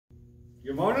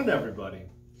Good morning, everybody.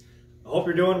 I hope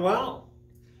you're doing well.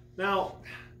 Now,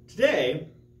 today,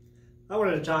 I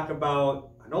wanted to talk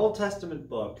about an Old Testament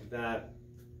book that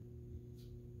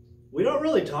we don't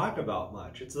really talk about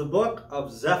much. It's the book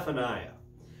of Zephaniah.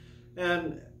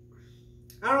 And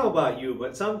I don't know about you,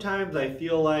 but sometimes I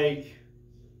feel like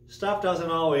stuff doesn't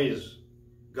always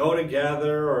go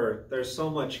together, or there's so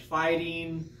much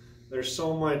fighting, there's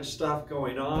so much stuff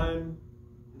going on,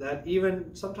 that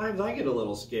even sometimes I get a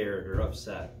little scared or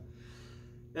upset.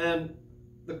 And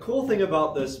the cool thing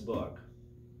about this book,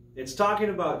 it's talking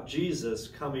about Jesus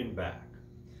coming back.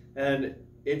 And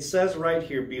it says right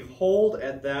here, "Behold,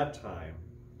 at that time,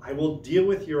 I will deal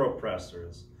with your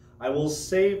oppressors. I will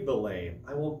save the lame.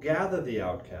 I will gather the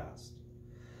outcast."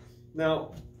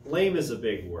 Now, lame is a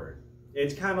big word.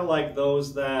 It's kind of like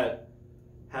those that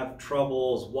have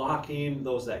troubles walking,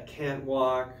 those that can't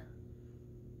walk.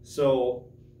 So,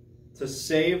 to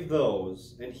save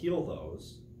those and heal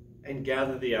those and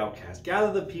gather the outcast.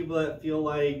 Gather the people that feel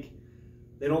like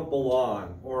they don't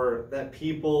belong, or that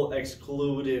people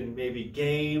exclude in maybe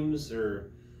games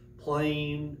or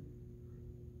playing,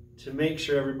 to make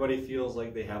sure everybody feels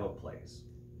like they have a place.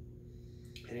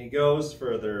 And he goes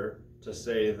further to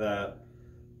say that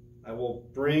I will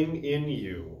bring in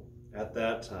you at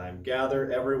that time,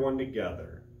 gather everyone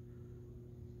together,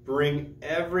 bring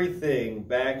everything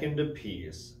back into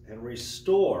peace, and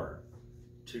restore,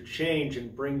 to change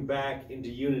and bring back into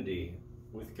unity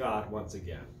with God once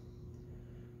again.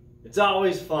 It's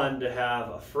always fun to have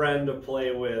a friend to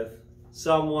play with,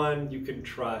 someone you can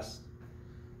trust,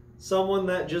 someone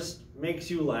that just makes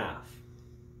you laugh.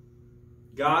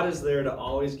 God is there to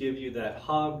always give you that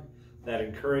hug, that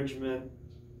encouragement,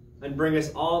 and bring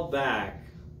us all back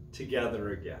together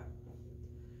again.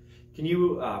 Can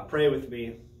you pray with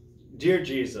me? Dear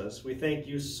Jesus, we thank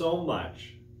you so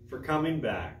much for coming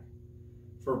back,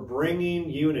 for bringing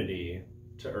unity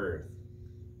to earth.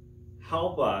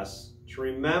 Help us to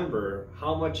remember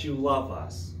how much you love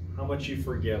us, how much you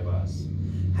forgive us,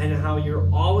 and how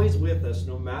you're always with us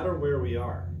no matter where we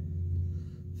are.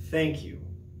 Thank you.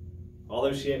 All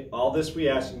this we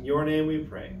ask in your name we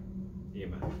pray.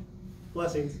 Amen.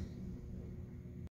 Blessings.